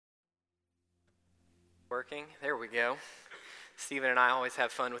Working. There we go. Stephen and I always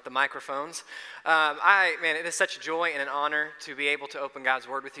have fun with the microphones. It is such a joy and an honor to be able to open God's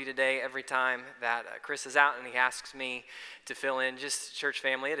Word with you today. Every time that Chris is out and he asks me to fill in, just church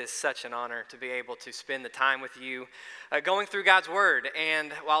family, it is such an honor to be able to spend the time with you going through God's Word.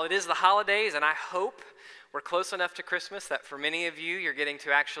 And while it is the holidays, and I hope we're close enough to Christmas that for many of you, you're getting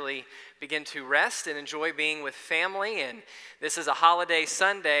to actually begin to rest and enjoy being with family. And this is a holiday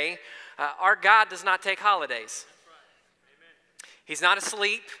Sunday. Our God does not take holidays. He's not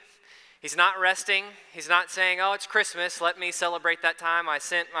asleep. He's not resting. He's not saying, oh, it's Christmas. Let me celebrate that time I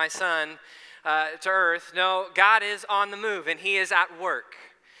sent my son to earth. No, God is on the move, and he is at work.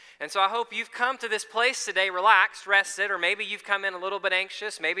 And so I hope you've come to this place today relaxed, rested, or maybe you've come in a little bit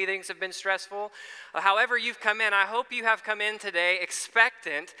anxious. Maybe things have been stressful. However you've come in, I hope you have come in today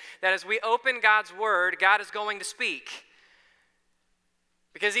expectant that as we open God's Word, God is going to speak.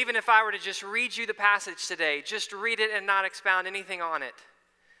 Because even if I were to just read you the passage today, just read it and not expound anything on it,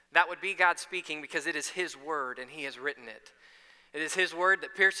 that would be God speaking because it is His Word and He has written it. It is His Word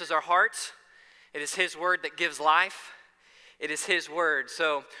that pierces our hearts. It is His Word that gives life. It is His Word.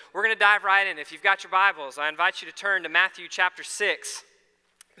 So we're going to dive right in. If you've got your Bibles, I invite you to turn to Matthew chapter 6.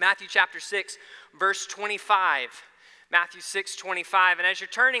 Matthew chapter 6, verse 25. Matthew 6:25. And as you're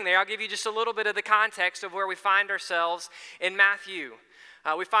turning there, I'll give you just a little bit of the context of where we find ourselves in Matthew.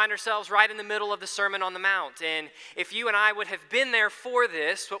 We find ourselves right in the middle of the Sermon on the Mount. And if you and I would have been there for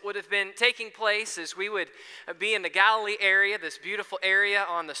this, what would have been taking place is we would be in the Galilee area, this beautiful area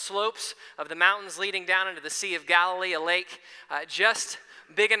on the slopes of the mountains leading down into the Sea of Galilee, a lake just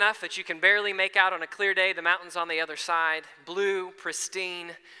big enough that you can barely make out on a clear day the mountains on the other side. Blue, pristine,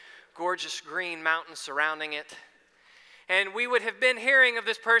 gorgeous green mountains surrounding it. And we would have been hearing of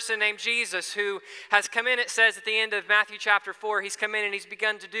this person named Jesus who has come in, it says at the end of Matthew chapter 4, he's come in and he's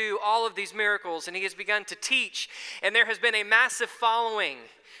begun to do all of these miracles and he has begun to teach. And there has been a massive following.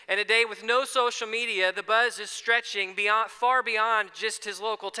 And today with no social media, the buzz is stretching far beyond just his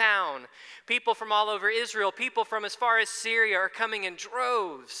local town. People from all over Israel, people from as far as Syria are coming in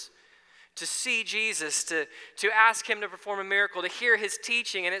droves to see Jesus, to ask him to perform a miracle, to hear his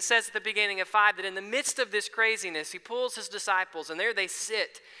teaching. And it says at the beginning of 5 that in the midst of this craziness, he pulls his disciples, and there they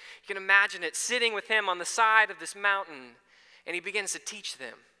sit. You can imagine it, sitting with him on the side of this mountain, and he begins to teach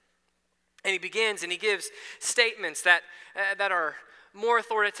them. And he begins and he gives statements that are more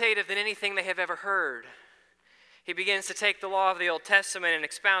authoritative than anything they have ever heard. He begins to take the law of the Old Testament and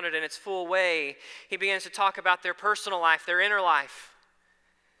expound it in its full way. He begins to talk about their personal life, their inner life.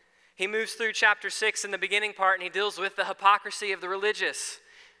 He moves through chapter 6 in the beginning part and he deals with the hypocrisy of the religious.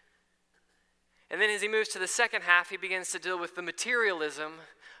 And then as he moves to the second half, he begins to deal with the materialism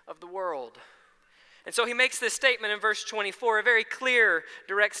of the world. And so he makes this statement in verse 24, a very clear,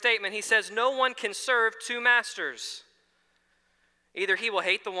 direct statement. He says, no one can serve two masters. Either he will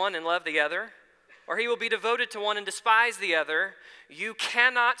hate the one and love the other, or he will be devoted to one and despise the other. You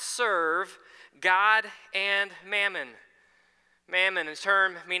cannot serve God and mammon. Mammon is a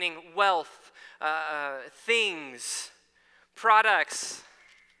term meaning wealth, things, products.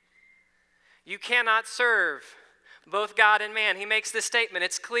 You cannot serve both God and man. He makes this statement.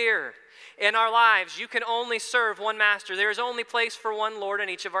 It's clear. In our lives, you can only serve one master. There is only place for one Lord in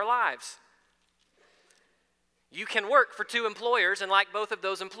each of our lives. You can work for two employers and like both of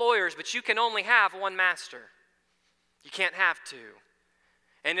those employers, but you can only have one master. You can't have two.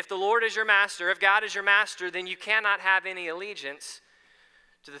 And if the Lord is your master, if God is your master, then you cannot have any allegiance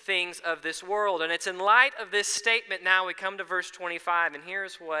to the things of this world. And it's in light of this statement now we come to verse 25, and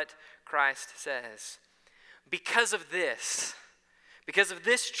here's what Christ says. Because of this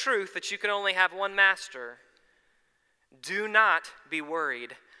truth that you can only have one master, do not be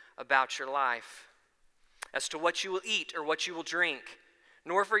worried about your life as to what you will eat or what you will drink,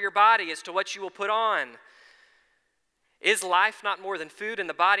 nor for your body as to what you will put on. Is life not more than food and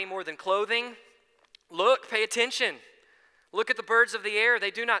the body more than clothing? Look, pay attention. Look at the birds of the air. They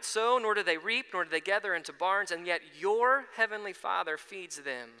do not sow, nor do they reap, nor do they gather into barns, and yet your heavenly Father feeds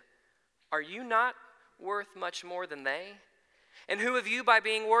them. Are you not worth much more than they? And who of you, by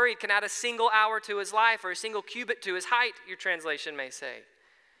being worried, can add a single hour to his life or a single cubit to his height, your translation may say?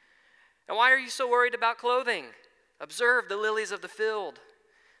 And why are you so worried about clothing? Observe the lilies of the field.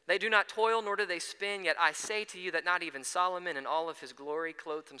 They do not toil, nor do they spin, yet I say to you that not even Solomon in all of his glory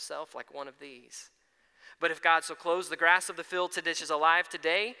clothed himself like one of these. But if God so clothes the grass of the field which is alive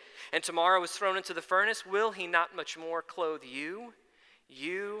today, and tomorrow is thrown into the furnace, will he not much more clothe you,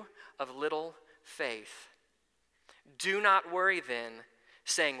 you of little faith? Do not worry then,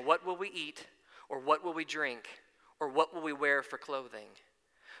 saying, what will we eat, or what will we drink, or what will we wear for clothing?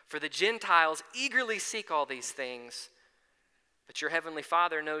 For the Gentiles eagerly seek all these things, but your heavenly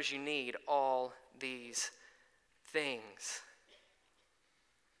Father knows you need all these things.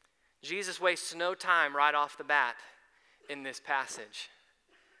 Jesus wastes no time right off the bat in this passage.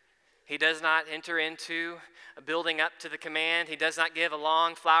 He does not enter into a building up to the command. He does not give a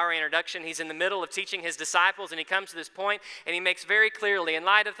long, flowery introduction. He's in the middle of teaching his disciples, and he comes to this point, and he makes very clearly, in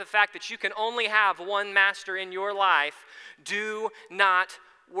light of the fact that you can only have one master in your life, do not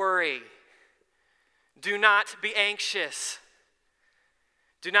worry. Do not be anxious.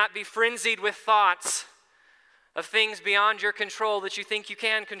 Do not be frenzied with thoughts of things beyond your control that you think you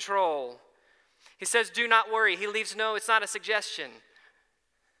can control. He says, do not worry. He leaves it's not a suggestion.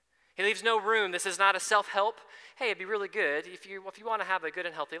 He leaves no room. This is not a self-help. Hey, it'd be really good if you want to have a good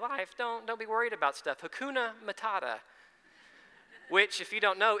and healthy life, don't be worried about stuff. Hakuna Matata, which, if you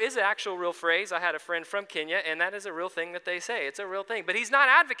don't know, is an actual real phrase. I had a friend from Kenya, and that is a real thing that they say. It's a real thing. But he's not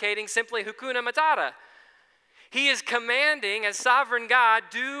advocating simply Hakuna Matata. He is commanding, as sovereign God,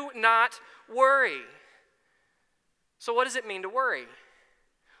 do not worry. So what does it mean to worry?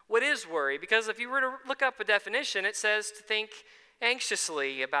 What is worry? Because if you were to look up a definition, it says to think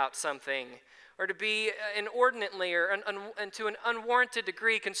anxiously about something, or to be inordinately or to an unwarranted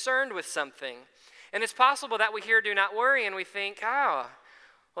degree concerned with something. And it's possible that we hear do not worry and we think, well,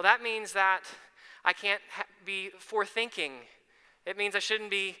 that means that I can't be forethinking. It means I shouldn't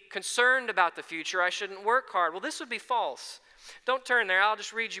be concerned about the future. I shouldn't work hard. Well, this would be false. Don't turn there. I'll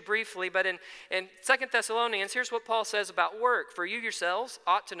just read you briefly. But in 2 Thessalonians, here's what Paul says about work. For you yourselves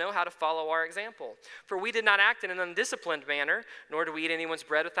ought to know how to follow our example. For we did not act in an undisciplined manner, nor do we eat anyone's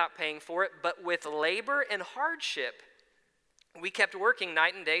bread without paying for it, but with labor and hardship we kept working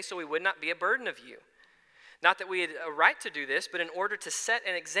night and day so we would not be a burden of you. Not that we had a right to do this, but in order to set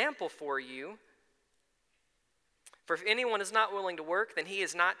an example for you. For if anyone is not willing to work, then he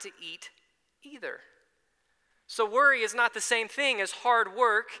is not to eat either. So worry is not the same thing as hard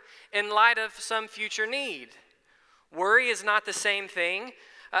work in light of some future need. Worry is not the same thing.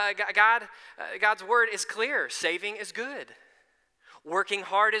 God's word is clear. Saving is good. Working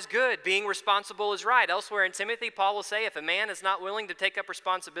hard is good. Being responsible is right. Elsewhere in Timothy, Paul will say, if a man is not willing to take up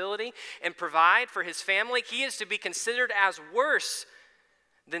responsibility and provide for his family, he is to be considered as worse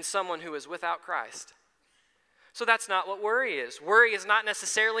than someone who is without Christ. So that's not what worry is. Worry is not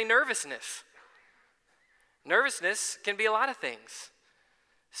necessarily nervousness. Nervousness can be a lot of things.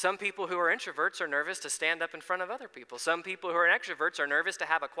 Some people who are introverts are nervous to stand up in front of other people. Some people who are extroverts are nervous to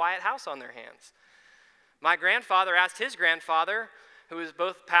have a quiet house on their hands. My grandfather asked his grandfather, who was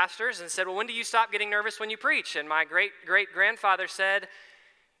both pastors, and said, well, when do you stop getting nervous when you preach? And my great-great-grandfather said,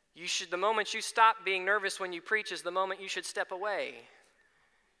 the moment you stop being nervous when you preach is the moment you should step away.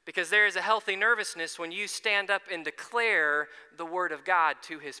 Because there is a healthy nervousness when you stand up and declare the word of God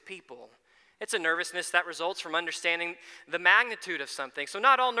to his people. It's a nervousness that results from understanding the magnitude of something. So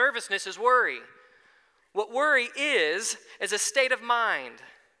not all nervousness is worry. What worry is a state of mind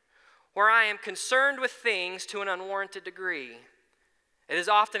where I am concerned with things to an unwarranted degree. It is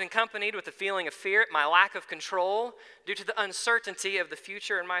often accompanied with a feeling of fear at my lack of control due to the uncertainty of the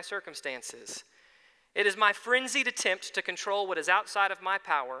future and my circumstances. It is my frenzied attempt to control what is outside of my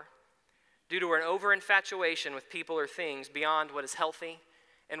power due to an over-infatuation with people or things beyond what is healthy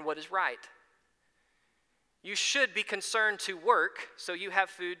and what is right. You should be concerned to work so you have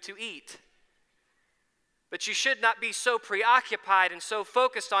food to eat. But you should not be so preoccupied and so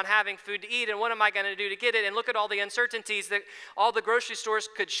focused on having food to eat and what am I going to do to get it, and look at all the uncertainties that all the grocery stores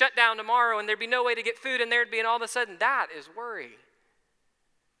could shut down tomorrow and there'd be no way to get food, and there'd be, and all of a sudden, that is worry.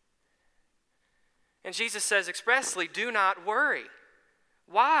 And Jesus says expressly, do not worry.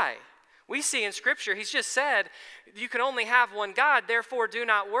 Why? We see in Scripture, he's just said, you can only have one God, therefore do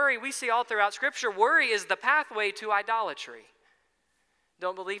not worry. We see all throughout Scripture, worry is the pathway to idolatry.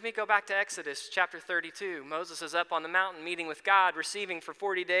 Don't believe me? Go back to Exodus chapter 32. Moses is up on the mountain meeting with God, receiving for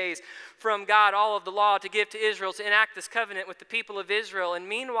 40 days from God all of the law to give to Israel, to enact this covenant with the people of Israel. And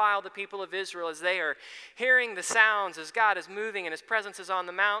meanwhile, the people of Israel, as they are hearing the sounds, as God is moving and his presence is on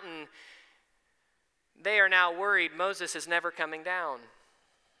the mountain, they are now worried Moses is never coming down.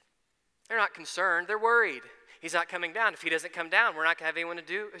 They're not concerned, they're worried. He's not coming down. If he doesn't come down, we're not going to have anyone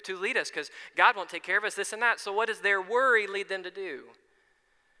to lead us because God won't take care of us, this and that. So what does their worry lead them to do?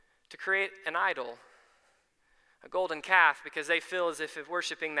 To create an idol, a golden calf, because they feel as if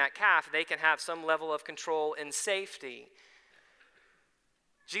worshiping that calf, they can have some level of control and safety.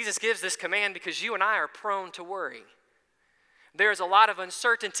 Jesus gives this command because you and I are prone to worry. There is a lot of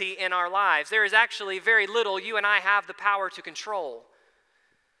uncertainty in our lives. There is actually very little you and I have the power to control.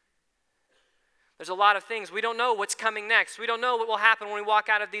 There's a lot of things. We don't know what's coming next. We don't know what will happen when we walk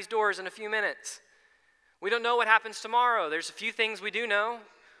out of these doors in a few minutes. We don't know what happens tomorrow. There's a few things we do know.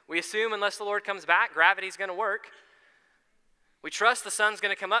 We assume unless the Lord comes back, gravity's going to work. We trust the sun's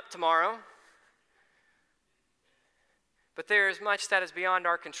going to come up tomorrow. But there is much that is beyond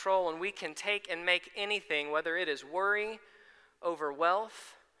our control, and we can take and make anything, whether it is worry over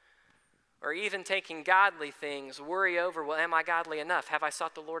wealth, or even taking godly things, worry over, well, am I godly enough? Have I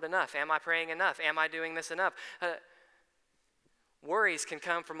sought the Lord enough? Am I praying enough? Am I doing this enough? Worries can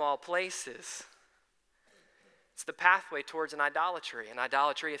come from all places. It's the pathway towards an idolatry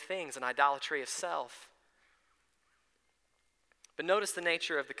of things, an idolatry of self. But notice the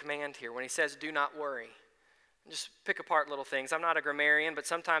nature of the command here when he says, do not worry. Just pick apart little things. I'm not a grammarian, but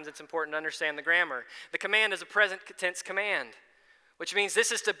sometimes it's important to understand the grammar. The command is a present tense command, which means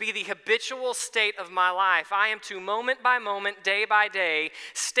this is to be the habitual state of my life. I am to, moment by moment, day by day,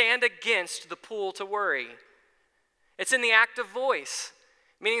 stand against the pull to worry. It's in the active voice,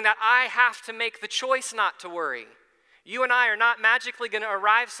 meaning that I have to make the choice not to worry. You and I are not magically going to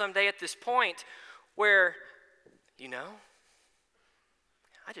arrive someday at this point where,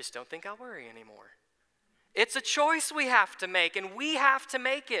 I just don't think I'll worry anymore. It's a choice we have to make, and we have to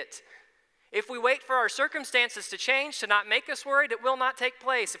make it. If we wait for our circumstances to change, to not make us worried, it will not take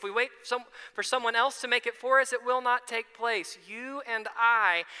place. If we wait for someone else to make it for us, it will not take place. You and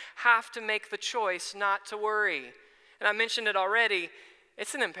I have to make the choice not to worry. And I mentioned it already,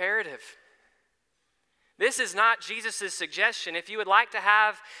 it's an imperative. This is not Jesus' suggestion. If you would like to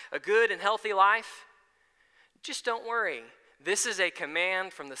have a good and healthy life, just don't worry. This is a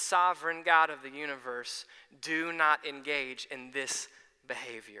command from the sovereign God of the universe. Do not engage in this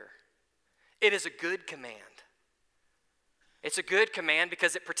behavior. It is a good command. It's a good command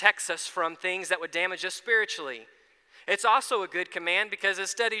because it protects us from things that would damage us spiritually. It's also a good command because,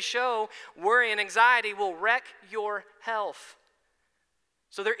 as studies show, worry and anxiety will wreck your health.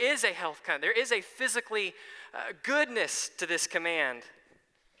 So there is a health command. There is a physically goodness to this command.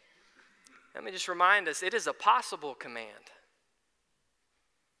 Let me just remind us, it is a possible command.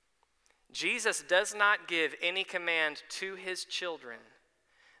 Jesus does not give any command to his children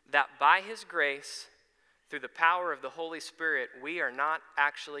that by his grace, through the power of the Holy Spirit, we are not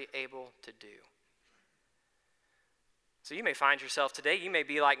actually able to do. So you may find yourself today, you may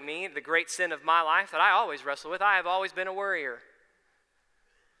be like me, the great sin of my life that I always wrestle with. I have always been a worrier.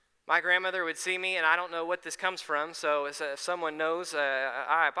 My grandmother would see me, and I don't know what this comes from, so if someone knows,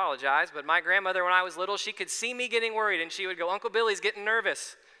 I apologize, but my grandmother, when I was little, she could see me getting worried, and she would go, Uncle Billy's getting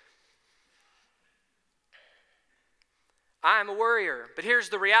nervous. I'm a worrier. But here's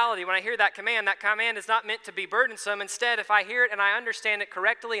the reality. When I hear that command is not meant to be burdensome. Instead, if I hear it and I understand it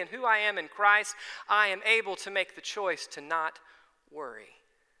correctly and who I am in Christ, I am able to make the choice to not worry.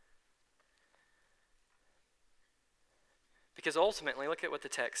 Because ultimately, look at what the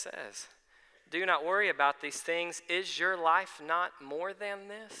text says. Do not worry about these things. Is your life not more than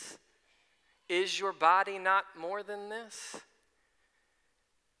this? Is your body not more than this?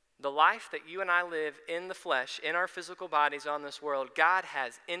 The life that you and I live in the flesh, in our physical bodies on this world, God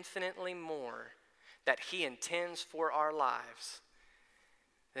has infinitely more that he intends for our lives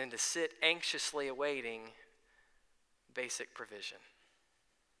than to sit anxiously awaiting basic provision.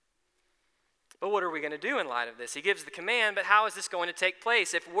 But what are we going to do in light of this? He gives the command, but how is this going to take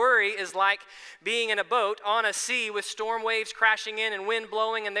place? If worry is like being in a boat on a sea with storm waves crashing in and wind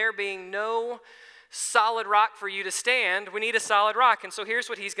blowing and there being no solid rock for you to stand, we need a solid rock. And so here's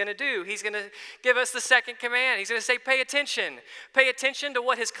what he's going to do. He's going to give us the second command. He's going to say, pay attention. Pay attention to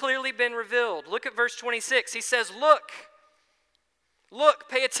what has clearly been revealed. Look at verse 26. He says, look,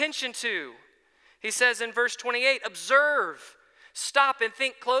 pay attention to. He says in verse 28, observe, stop and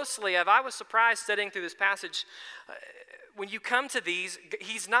think closely of. I was surprised studying through this passage. When you come to these,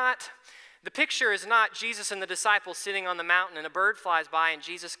 the picture is not Jesus and the disciples sitting on the mountain and a bird flies by and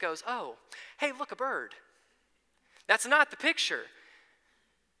Jesus goes, oh, hey, look, a bird. That's not the picture.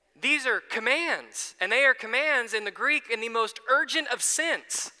 These are commands, and they are commands in the Greek in the most urgent of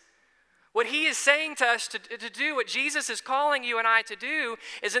sense. What he is saying to us to do, what Jesus is calling you and I to do,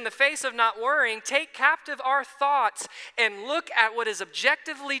 is in the face of not worrying, take captive our thoughts and look at what is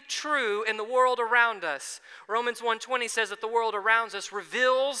objectively true in the world around us. Romans 1:20 says that the world around us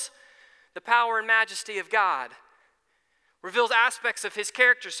reveals the power and majesty of God, reveals aspects of his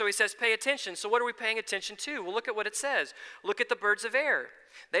character. So he says, pay attention. So what are we paying attention to? Well, look at what it says. Look at the birds of air.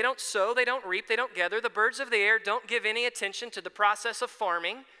 They don't sow, they don't reap, they don't gather. The birds of the air don't give any attention to the process of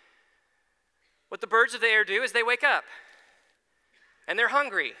farming. What the birds of the air do is they wake up, and they're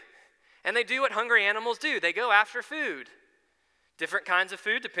hungry, and they do what hungry animals do. They go after food. different kinds of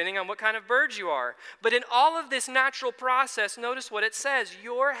food depending on what kind of bird you are. But in all of this natural process, notice what it says,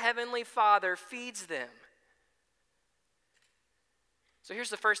 your heavenly Father feeds them. So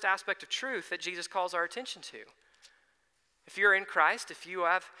here's the first aspect of truth that Jesus calls our attention to. If you're in Christ,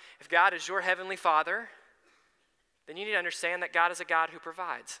 if God is your heavenly Father, then you need to understand that God is a God who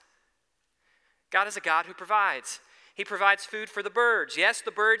provides. God is a God who provides. He provides food for the birds. Yes, the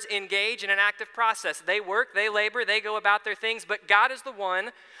birds engage in an active process. They work, they labor, they go about their things, but God is the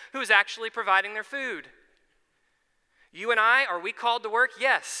one who is actually providing their food. You and I, are we called to work?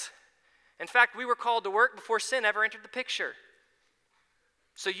 Yes. In fact, we were called to work before sin ever entered the picture.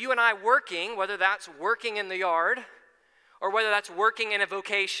 So you and I working, whether that's working in the yard or whether that's working in a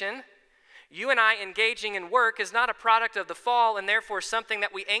vocation, you and I engaging in work is not a product of the fall and therefore something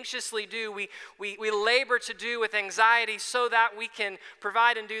that we anxiously do. We labor to do with anxiety so that we can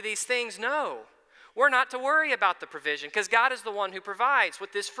provide and do these things. No, we're not to worry about the provision because God is the one who provides.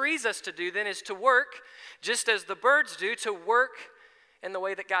 What this frees us to do then is to work just as the birds do, to work in the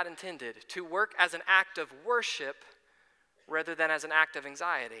way that God intended, to work as an act of worship rather than as an act of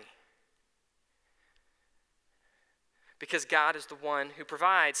anxiety. Because God is the one who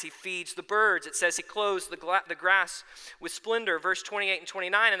provides. He feeds the birds. It says he clothes the grass with splendor, verse 28 and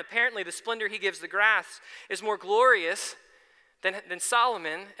 29. And apparently the splendor he gives the grass is more glorious than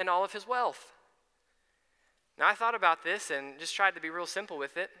Solomon and all of his wealth. Now I thought about this and just tried to be real simple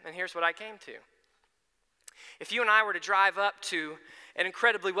with it, and here's what I came to. If you and I were to drive up to an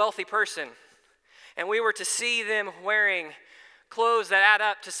incredibly wealthy person, and we were to see them wearing clothes that add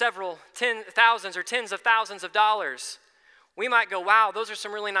up to several thousands or tens of thousands of dollars, we might go, wow, those are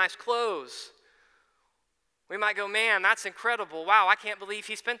some really nice clothes. We might go, man, that's incredible. Wow, I can't believe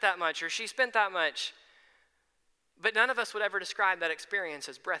he spent that much or she spent that much. But none of us would ever describe that experience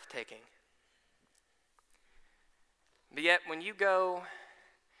as breathtaking. But yet, when you go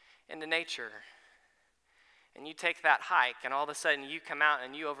into nature and you take that hike and all of a sudden you come out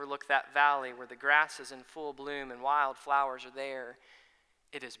and you overlook that valley where the grass is in full bloom and wild flowers are there,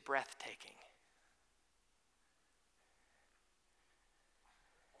 it is breathtaking.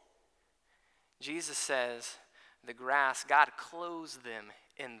 Jesus says the grass, God clothes them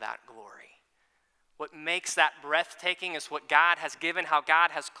in that glory. What makes that breathtaking is what God has given, how God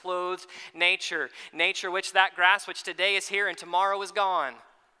has clothed nature. Nature, which that grass, which today is here and tomorrow is gone.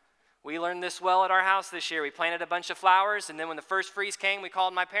 We learned this well at our house this year. We planted a bunch of flowers, and then when the first freeze came, we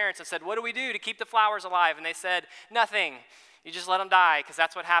called my parents and said, what do we do to keep the flowers alive? And they said, nothing. You just let them die, because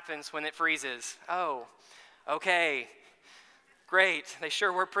that's what happens when it freezes. Oh, okay. Great, they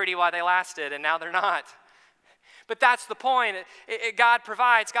sure were pretty while they lasted, and now they're not. But that's the point. God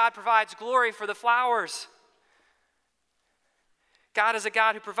provides glory for the flowers. God is a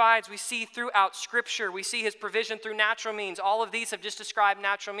God who provides. We see throughout Scripture, we see his provision through natural means. All of these have just described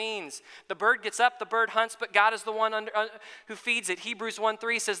natural means. The bird gets up, the bird hunts, but God is the one who feeds it. Hebrews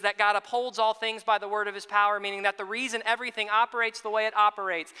 1:3 says that God upholds all things by the word of his power, meaning that the reason everything operates the way it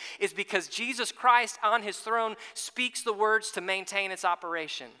operates is because Jesus Christ on his throne speaks the words to maintain its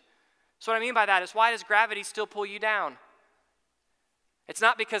operation. So what I mean by that is, why does gravity still pull you down? It's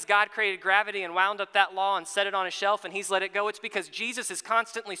not because God created gravity and wound up that law and set it on a shelf and he's let it go. It's because Jesus is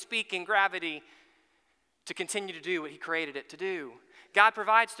constantly speaking gravity to continue to do what he created it to do. God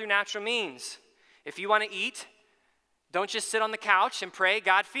provides through natural means. If you want to eat, don't just sit on the couch and pray,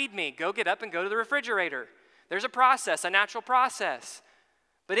 God feed me. Go get up and go to the refrigerator. There's a process, a natural process.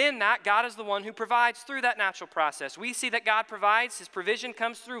 But in that, God is the one who provides through that natural process. We see that God provides, his provision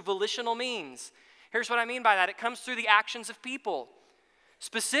comes through volitional means. Here's what I mean by that. It comes through the actions of people.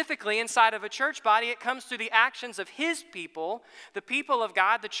 Specifically, inside of a church body, it comes through the actions of his people, the people of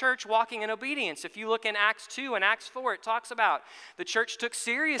God, the church walking in obedience. If you look in Acts 2 and Acts 4, it talks about the church took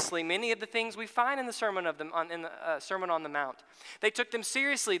seriously many of the things we find in the Sermon on the Mount. They took them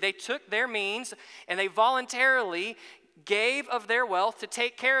seriously. They took their means and they voluntarily gave of their wealth to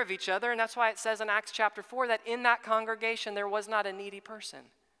take care of each other. And that's why it says in Acts chapter 4 that in that congregation there was not a needy person.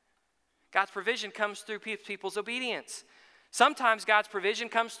 God's provision comes through people's obedience. Sometimes God's provision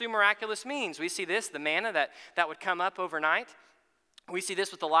comes through miraculous means. We see this, the manna that would come up overnight. We see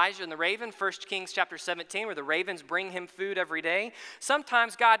this with Elijah and the raven, 1 Kings chapter 17, where the ravens bring him food every day.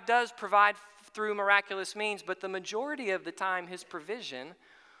 Sometimes God does provide through miraculous means, but the majority of the time his provision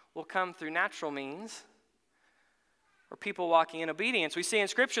will come through natural means or people walking in obedience. We see in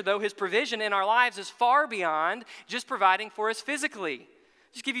Scripture, though, his provision in our lives is far beyond just providing for us physically.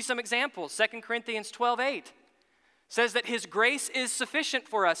 Just give you some examples. 2 Corinthians 12:8. Says that his grace is sufficient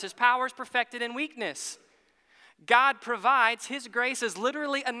for us. His power is perfected in weakness. God provides. His grace is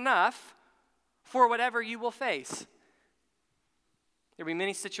literally enough for whatever you will face. There'll be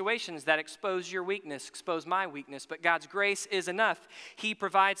many situations that expose your weakness, expose my weakness, but God's grace is enough. He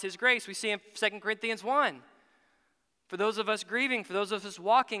provides his grace. We see in 2 Corinthians 1. For those of us grieving, for those of us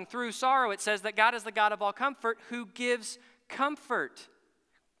walking through sorrow, it says that God is the God of all comfort who gives comfort.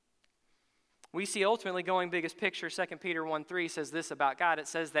 We see ultimately, going biggest picture, 2 Peter 1:3 says this about God. It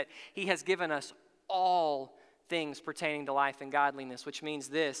says that he has given us all things pertaining to life and godliness, which means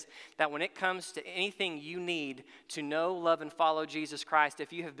this, that when it comes to anything you need to know, love, and follow Jesus Christ,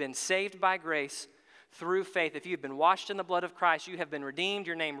 if you have been saved by grace through faith, if you've been washed in the blood of Christ, you have been redeemed,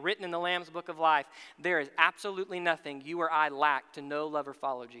 your name written in the Lamb's book of life, there is absolutely nothing you or I lack to know, love, or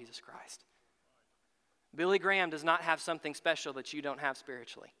follow Jesus Christ. Billy Graham does not have something special that you don't have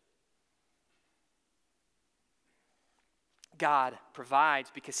spiritually. God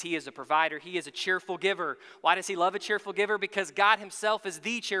provides because he is a provider. He is a cheerful giver. Why does he love a cheerful giver? Because God himself is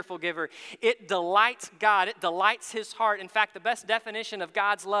the cheerful giver. It delights God. It delights his heart. In fact, the best definition of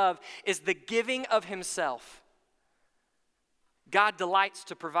God's love is the giving of himself. God delights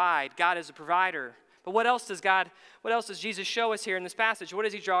to provide. God is a provider. But what else does Jesus show us here in this passage? What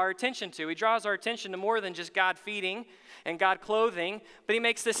does he draw our attention to? He draws our attention to more than just God feeding and God clothing, but he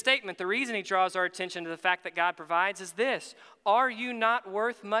makes this statement. The reason he draws our attention to the fact that God provides is this: are you not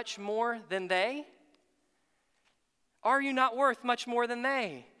worth much more than they? Are you not worth much more than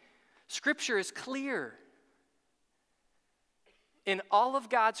they? Scripture is clear. In all of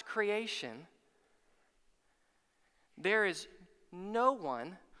God's creation, there is no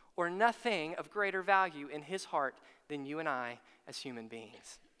one or nothing of greater value in his heart than you and I as human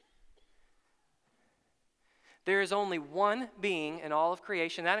beings. There is only one being in all of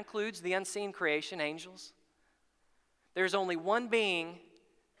creation. That includes the unseen creation, angels. There's only one being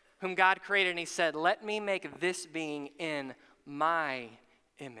whom God created, and he said, let me make this being in my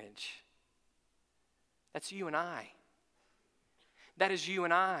image. That's you and I. That is you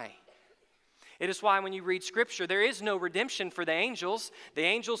and I. It is why when you read Scripture, there is no redemption for the angels. The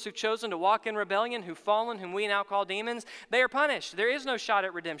angels who've chosen to walk in rebellion, who've fallen, whom we now call demons, they are punished. There is no shot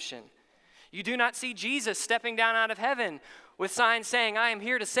at redemption. You do not see Jesus stepping down out of heaven with signs saying, I am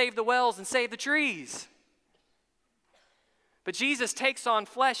here to save the wells and save the trees. But Jesus takes on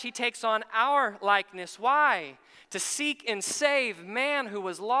flesh. He takes on our likeness. Why? To seek and save man who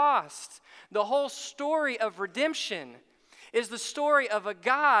was lost. The whole story of redemption is the story of a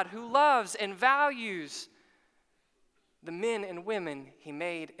God who loves and values the men and women he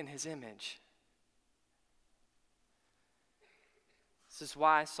made in his image. This is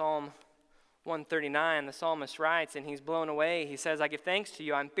why Psalm 139, the psalmist writes, and he's blown away. He says, I give thanks to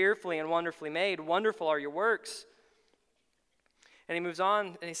you. I'm fearfully and wonderfully made. Wonderful are your works. And he moves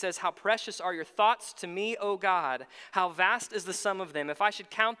on and he says, how precious are your thoughts to me, O God. How vast is the sum of them. If I should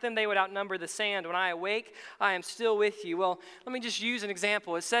count them, they would outnumber the sand. When I awake, I am still with you. Well, let me just use an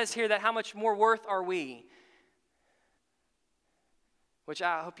example. It says here that how much more worth are we? Which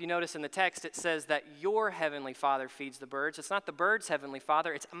I hope you notice in the text, it says that your heavenly Father feeds the birds. It's not the birds' heavenly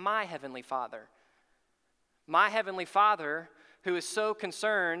Father, it's my heavenly Father. My heavenly Father, who is so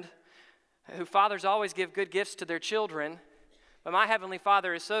concerned, who fathers always give good gifts to their children, but my heavenly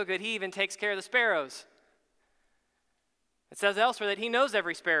Father is so good, he even takes care of the sparrows. It says elsewhere that he knows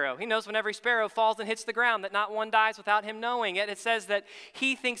every sparrow. He knows when every sparrow falls and hits the ground, that not one dies without him knowing it. It says that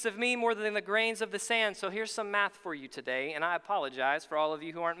he thinks of me more than the grains of the sand. So here's some math for you today, and I apologize for all of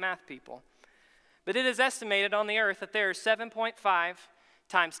you who aren't math people. But it is estimated on the earth that there are 7.5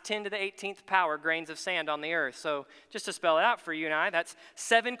 times 10 to the 18th power grains of sand on the earth. So just to spell it out for you and I, that's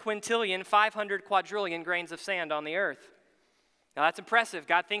 7 quintillion, 500 quadrillion grains of sand on the earth. Now that's impressive.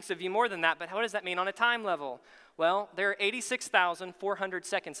 God thinks of you more than that, but what does that mean on a time level? Well, there are 86,400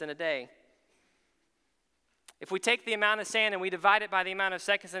 seconds in a day. If we take the amount of sand and we divide it by the amount of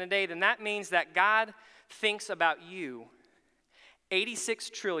seconds in a day, then that means that God thinks about you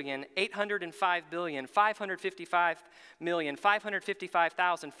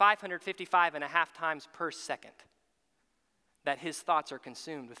 86,805,555,555,555 times per second that his thoughts are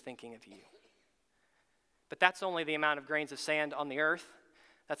consumed with thinking of you. But that's only the amount of grains of sand on the earth.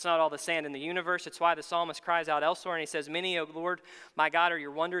 That's not all the sand in the universe. It's why the psalmist cries out elsewhere and he says, many, O Lord, my God, are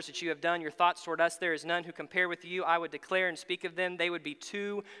your wonders that you have done. Your thoughts toward us, there is none who compare with you. I would declare and speak of them. They would be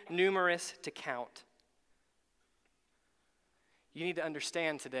too numerous to count. You need to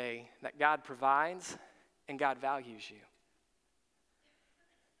understand today that God provides and God values you.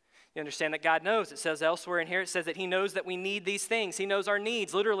 You understand that God knows. It says elsewhere in here, it says that he knows that we need these things. He knows our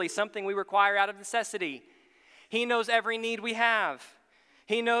needs, literally something we require out of necessity. He knows every need we have.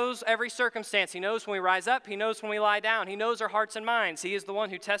 He knows every circumstance. He knows when we rise up. He knows when we lie down. He knows our hearts and minds. He is the one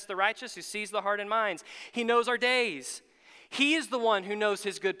who tests the righteous, who sees the heart and minds. He knows our days. He is the one who knows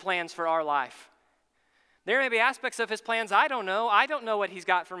his good plans for our life. There may be aspects of his plans I don't know. I don't know what he's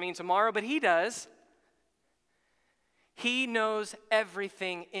got for me tomorrow, but he does. He knows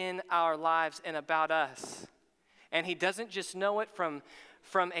everything in our lives and about us. And he doesn't just know it from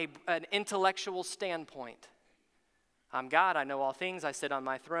an intellectual standpoint. I'm God, I know all things, I sit on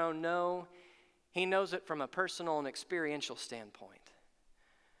my throne. No, he knows it from a personal and experiential standpoint.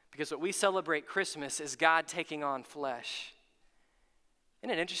 Because what we celebrate Christmas is God taking on flesh.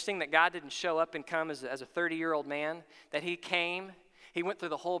 Isn't it interesting that God didn't show up and come as a 30-year-old man? That he came, he went through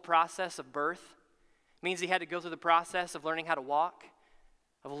the whole process of birth. It means he had to go through the process of learning how to walk,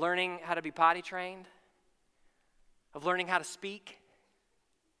 of learning how to be potty trained, of learning how to speak.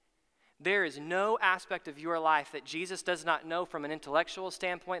 There is no aspect of your life that Jesus does not know from an intellectual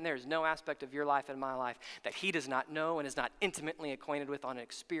standpoint, and there is no aspect of your life and my life that he does not know and is not intimately acquainted with on an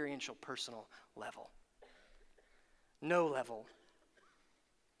experiential, personal level. No level.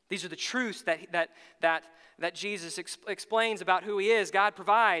 These are the truths that Jesus explains about who he is. God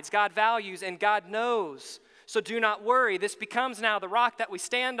provides, God values, and God knows. So do not worry. This becomes now the rock that we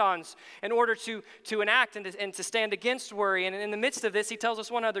stand on in order to enact and to stand against worry. And in the midst of this, he tells us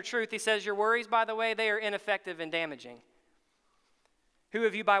one other truth. He says, your worries, by the way, they are ineffective and damaging. Who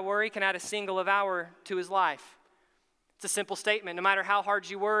of you by worry can add a single hour to his life? It's a simple statement. No matter how hard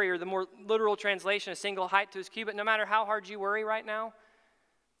you worry, or the more literal translation, a single height to his cubit, no matter how hard you worry right now,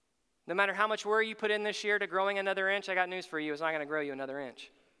 no matter how much worry you put in this year to growing another inch, I got news for you. It's not going to grow you another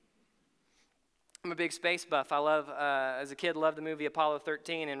inch. I'm a big space buff. I love, as a kid, loved the movie Apollo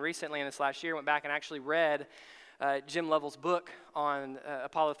 13, and recently in this last year went back and actually read Jim Lovell's book on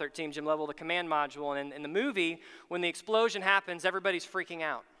Apollo 13, Jim Lovell, the command module. And in the movie, when the explosion happens, everybody's freaking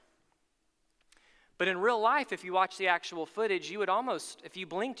out. But in real life, if you watch the actual footage, you would almost, if you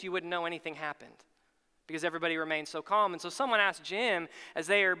blinked, you wouldn't know anything happened because everybody remained so calm. And so someone asked Jim, as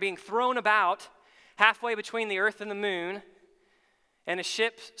they are being thrown about halfway between the earth and the moon, and a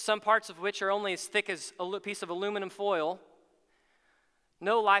ship, some parts of which are only as thick as a piece of aluminum foil,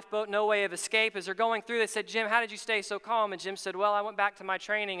 no lifeboat, no way of escape. As they're going through, they said, Jim, how did you stay so calm? And Jim said, well, I went back to my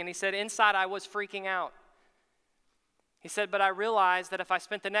training. And he said, inside I was freaking out. He said, but I realized that if I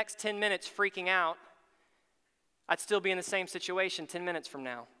spent the next 10 minutes freaking out, I'd still be in the same situation 10 minutes from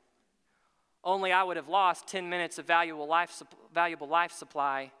now. Only I would have lost 10 minutes of valuable life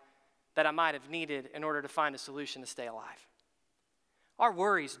supply that I might have needed in order to find a solution to stay alive. Our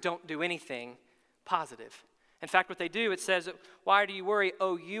worries don't do anything positive. In fact, what they do, it says, why do you worry,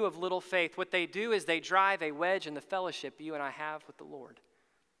 O you of little faith? What they do is they drive a wedge in the fellowship you and I have with the Lord.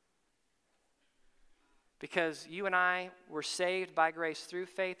 Because you and I were saved by grace through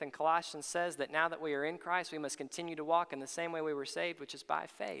faith, and Colossians says that now that we are in Christ, we must continue to walk in the same way we were saved, which is by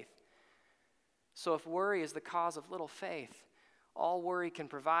faith. So if worry is the cause of little faith, all worry can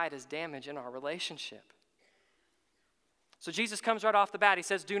provide is damage in our relationship. So Jesus comes right off the bat. He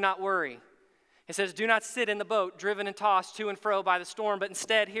says, do not worry. He says, do not sit in the boat, driven and tossed to and fro by the storm, but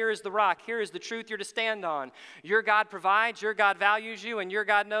instead, here is the rock. Here is the truth you're to stand on. Your God provides, your God values you, and your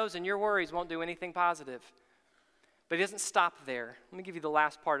God knows, and your worries won't do anything positive. But he doesn't stop there. Let me give you the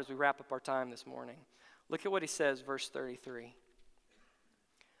last part as we wrap up our time this morning. Look at what he says, verse 33.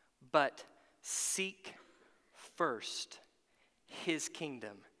 But seek first his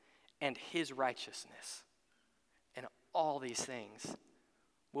kingdom and his righteousness, and all these things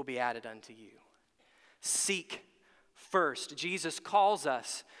will be added unto you. Seek first. Jesus calls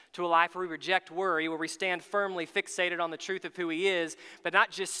us to a life where we reject worry, where we stand firmly fixated on the truth of who he is, but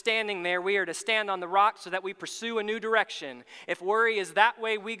not just standing there. We are to stand on the rock so that we pursue a new direction. If worry is that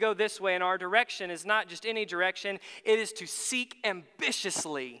way, we go this way, and our direction is not just any direction. It is to seek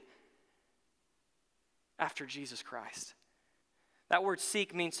ambitiously after Jesus Christ. That word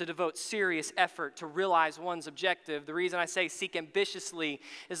seek means to devote serious effort to realize one's objective. The reason I say seek ambitiously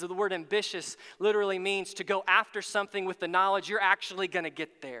is that the word ambitious literally means to go after something with the knowledge you're actually going to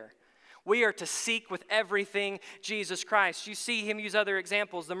get there. We are to seek with everything Jesus Christ. You see him use other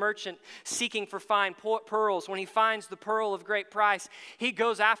examples. The merchant seeking for fine pearls. When he finds the pearl of great price, he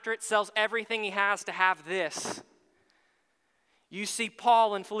goes after it, sells everything he has to have this. You see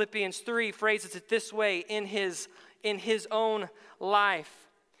Paul in Philippians 3 phrases it this way in his own life.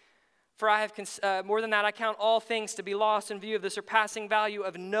 For I have, more than that, I count all things to be lost in view of the surpassing value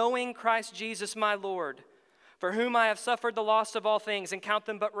of knowing Christ Jesus my Lord, for whom I have suffered the loss of all things and count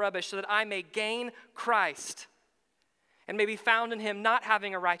them but rubbish, so that I may gain Christ and may be found in him, not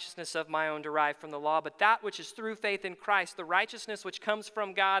having a righteousness of my own derived from the law, but that which is through faith in Christ, the righteousness which comes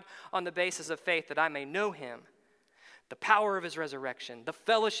from God on the basis of faith, that I may know him, the power of his resurrection, the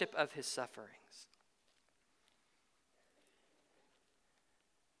fellowship of his sufferings.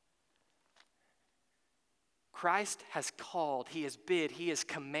 Christ has called, he has bid, he has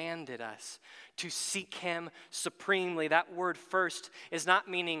commanded us to seek him supremely. That word first is not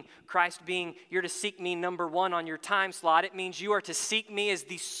meaning Christ being, you're to seek me number one on your time slot. It means you are to seek me as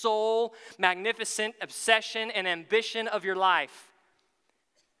the sole, magnificent obsession and ambition of your life.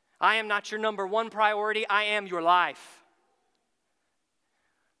 I am not your number one priority, I am your life.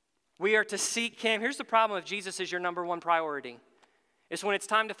 We are to seek him. Here's the problem if Jesus is your number one priority. It's when it's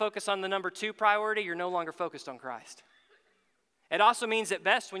time to focus on the number two priority, you're no longer focused on Christ. It also means at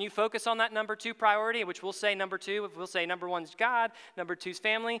best when you focus on that number two priority, which we'll say number two, we'll say number one's God, number two's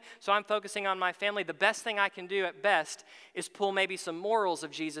family, so I'm focusing on my family. The best thing I can do at best is pull maybe some morals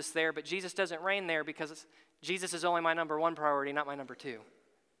of Jesus there, but Jesus doesn't reign there because Jesus is only my number one priority, not my number two.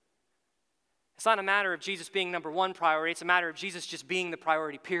 It's not a matter of Jesus being number one priority, it's a matter of Jesus just being the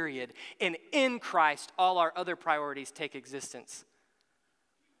priority, period. And in Christ, all our other priorities take existence.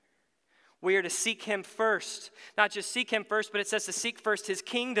 We are to seek him first. Not just seek him first, but it says to seek first his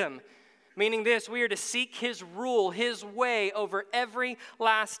kingdom. Meaning this, we are to seek his rule, his way over every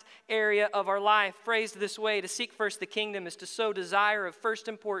last area of our life. Phrased this way, to seek first the kingdom is to sow desire of first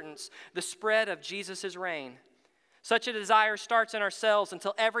importance, the spread of Jesus' reign. Such a desire starts in ourselves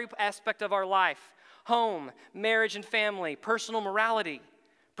until every aspect of our life, home, marriage and family, personal morality,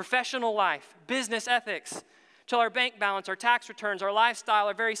 professional life, business ethics, till our bank balance, our tax returns, our lifestyle,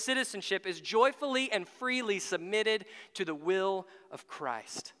 our very citizenship is joyfully and freely submitted to the will of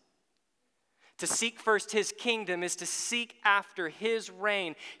Christ. To seek first his kingdom is to seek after his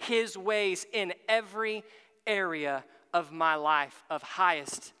reign, his ways in every area of my life of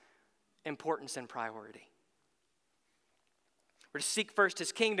highest importance and priority. We're to seek first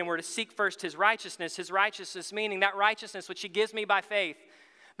his kingdom. We're to seek first his righteousness meaning that righteousness which he gives me by faith.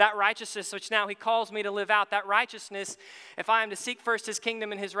 That righteousness which now he calls me to live out, that righteousness, if I am to seek first his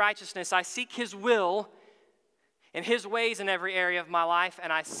kingdom and his righteousness, I seek his will and his ways in every area of my life,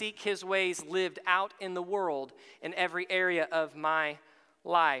 and I seek his ways lived out in the world in every area of my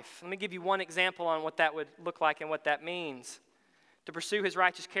life. Let me give you one example on what that would look like and what that means. To pursue his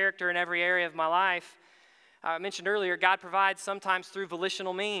righteous character in every area of my life, I mentioned earlier, God provides sometimes through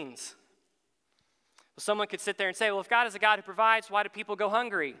volitional means. Well, someone could sit there and say, well, if God is a God who provides, why do people go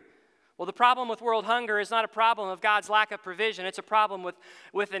hungry? Well, the problem with world hunger is not a problem of God's lack of provision. It's a problem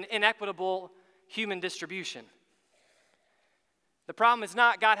with an inequitable human distribution. The problem is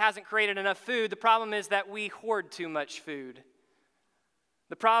not God hasn't created enough food. The problem is that we hoard too much food.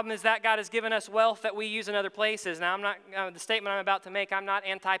 The problem is that God has given us wealth that we use in other places. Now, the statement I'm about to make, I'm not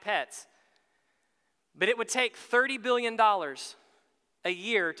anti-pets. But it would take $30 billion a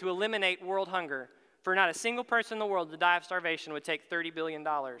year to eliminate world hunger. For not a single person in the world to die of starvation would take $30 billion.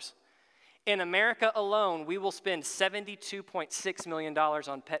 In America alone, we will spend $72.6 million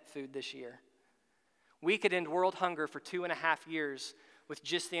on pet food this year. We could end world hunger for 2.5 years with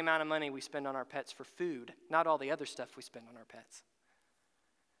just the amount of money we spend on our pets for food, not all the other stuff we spend on our pets.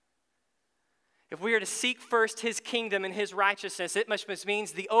 If we are to seek first his kingdom and his righteousness, it must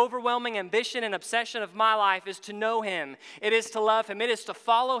means the overwhelming ambition and obsession of my life is to know him. It is to love him. It is to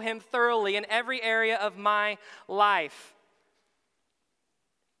follow him thoroughly in every area of my life.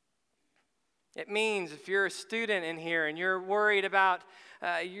 It means if you're a student in here and you're worried about,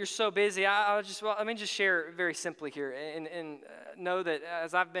 you're so busy, let me just share very simply here and know that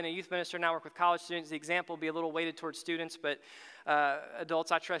as I've been a youth minister and now work with college students, the example will be a little weighted towards students, but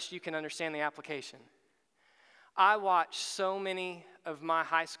adults, I trust you can understand the application. I watched so many of my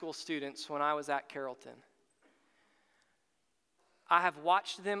high school students when I was at Carrollton. I have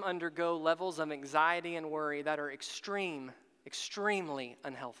watched them undergo levels of anxiety and worry that are extremely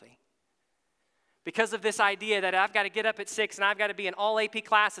unhealthy. Because of this idea that I've got to get up at 6 and I've got to be in all AP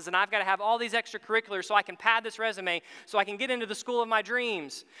classes and I've got to have all these extracurriculars so I can pad this resume so I can get into the school of my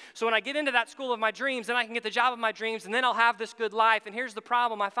dreams. So when I get into that school of my dreams, then I can get the job of my dreams and then I'll have this good life. And here's the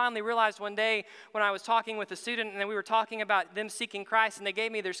problem. I finally realized one day when I was talking with a student and we were talking about them seeking Christ and they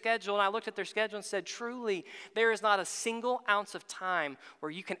gave me their schedule and I looked at their schedule and said, truly, there is not a single ounce of time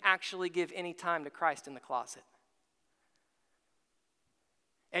where you can actually give any time to Christ in the closet.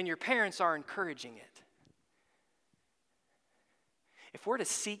 And your parents are encouraging it. If we're to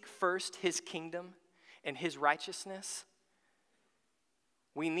seek first his kingdom and his righteousness,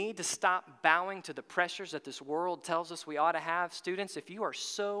 we need to stop bowing to the pressures that this world tells us we ought to have. Students, if you are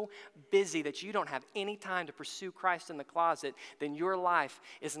so busy that you don't have any time to pursue Christ in the closet, then your life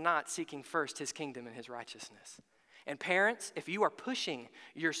is not seeking first his kingdom and his righteousness. And parents, if you are pushing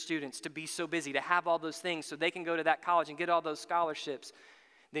your students to be so busy, to have all those things so they can go to that college and get all those scholarships,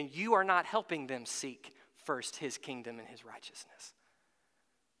 then you are not helping them seek first his kingdom and his righteousness.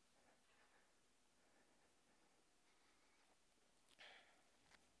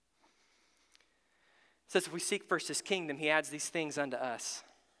 says if we seek first his kingdom, he adds these things unto us.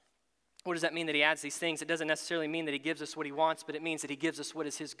 What does that mean that he adds these things? It doesn't necessarily mean that he gives us what he wants, but it means that he gives us what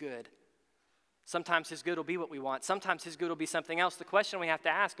is his good. Sometimes his good will be what we want. Sometimes his good will be something else. The question we have to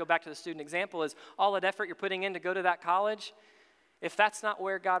ask, go back to the student example, is all that effort you're putting in to go to that college, if that's not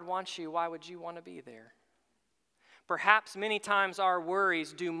where God wants you, why would you want to be there? Perhaps many times our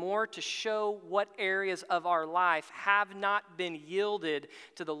worries do more to show what areas of our life have not been yielded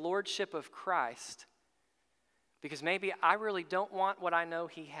to the lordship of Christ. Because maybe I really don't want what I know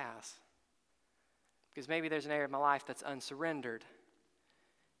he has. Because maybe there's an area of my life that's unsurrendered,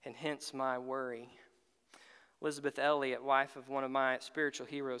 and hence my worry. Elizabeth Elliot, wife of one of my spiritual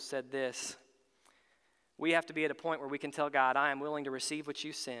heroes, said this: we have to be at a point where we can tell God, I am willing to receive what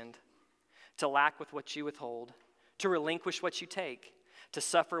you send, to lack with what you withhold, to relinquish what you take, to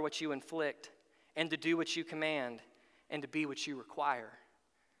suffer what you inflict, and to do what you command, and to be what you require.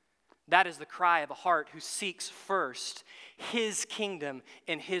 That is the cry of a heart who seeks first his kingdom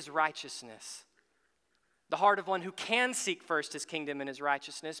and his righteousness. The heart of one who can seek first his kingdom and his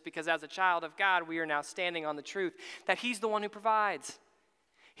righteousness, because as a child of God, we are now standing on the truth that he's the one who provides.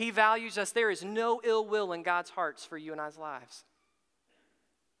 He values us. There is no ill will in God's hearts for you and I's lives.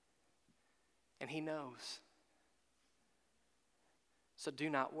 And he knows. So do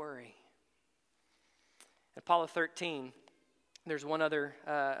not worry. At Apollo 13, there's one other,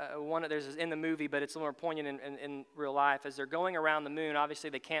 there's in the movie, but it's a little more poignant in real life. As they're going around the moon, obviously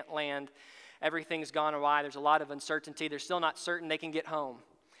they can't land. Everything's gone awry. There's a lot of uncertainty. They're still not certain they can get home.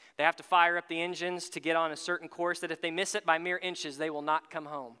 They have to fire up the engines to get on a certain course that if they miss it by mere inches, they will not come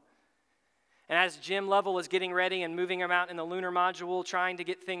home. And as Jim Lovell is getting ready and moving them out in the lunar module, trying to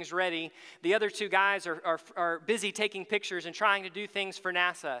get things ready, the other two guys are busy taking pictures and trying to do things for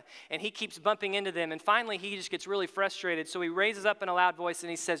NASA. And he keeps bumping into them. And finally, he just gets really frustrated. So he raises up in a loud voice and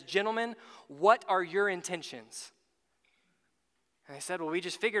he says, "Gentlemen, what are your intentions?" And they said, "Well, we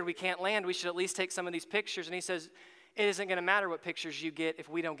just figured we can't land. We should at least take some of these pictures." And he says, "It isn't going to matter what pictures you get if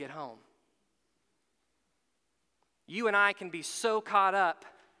we don't get home. You and I can be so caught up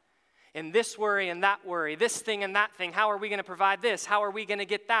in this worry and that worry, this thing and that thing. How are we going to provide this? How are we going to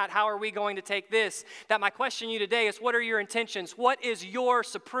get that? How are we going to take this? That my question to you today is, what are your intentions? What is your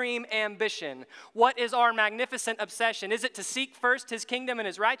supreme ambition? What is our magnificent obsession? Is it to seek first his kingdom and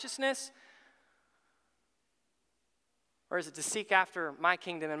his righteousness? Or is it to seek after my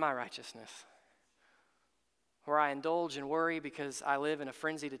kingdom and my righteousness? Where I indulge in worry because I live in a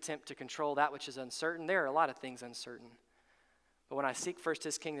frenzied attempt to control that which is uncertain. There are a lot of things uncertain. But when I seek first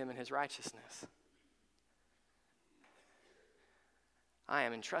his kingdom and his righteousness, I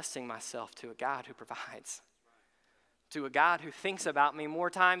am entrusting myself to a God who provides, to a God who thinks about me more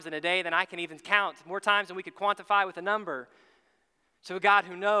times in a day than I can even count, more times than we could quantify with a number, to a God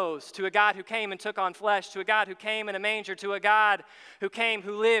who knows, to a God who came and took on flesh, to a God who came in a manger, to a God who came,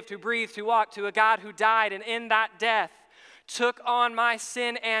 who lived, who breathed, who walked, to a God who died, and in that death took on my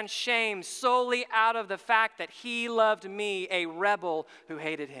sin and shame solely out of the fact that he loved me, a rebel who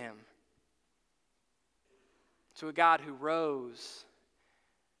hated him. To a God who rose,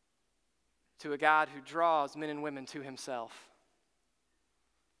 to a God who draws men and women to himself.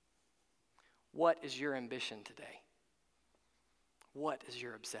 What is your ambition today? What is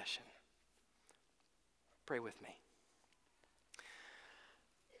your obsession? Pray with me.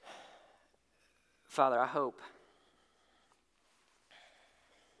 Father, I hope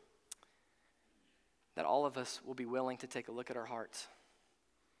that all of us will be willing to take a look at our hearts.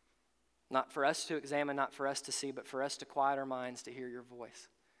 Not for us to examine, not for us to see, but for us to quiet our minds to hear your voice.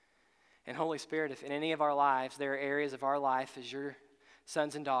 And Holy Spirit, if in any of our lives there are areas of our life as your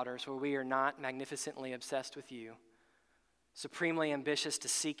sons and daughters where we are not magnificently obsessed with you, supremely ambitious to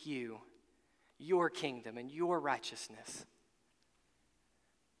seek you, your kingdom and your righteousness,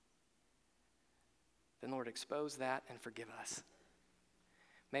 then Lord, expose that and forgive us.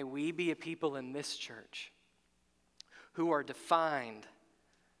 May we be a people in this church who are defined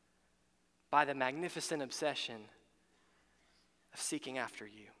by the magnificent obsession of seeking after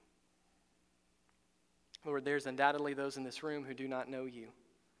you. Lord, there's undoubtedly those in this room who do not know you.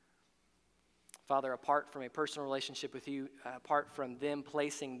 Father, apart from a personal relationship with you, apart from them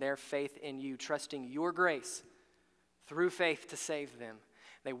placing their faith in you, trusting your grace through faith to save them,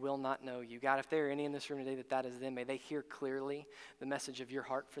 they will not know you. God, if there are any in this room today that is them, may they hear clearly the message of your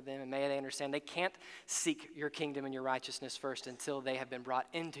heart for them, and may they understand they can't seek your kingdom and your righteousness first until they have been brought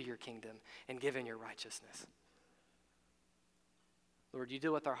into your kingdom and given your righteousness. Lord, you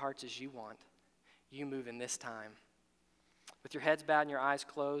deal with our hearts as you want. You move in this time. With your heads bowed and your eyes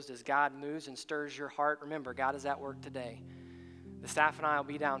closed, as God moves and stirs your heart, remember, God is at work today. The staff and I will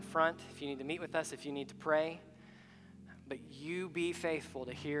be down front if you need to meet with us, if you need to pray. But you be faithful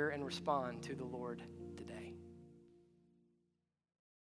to hear and respond to the Lord today.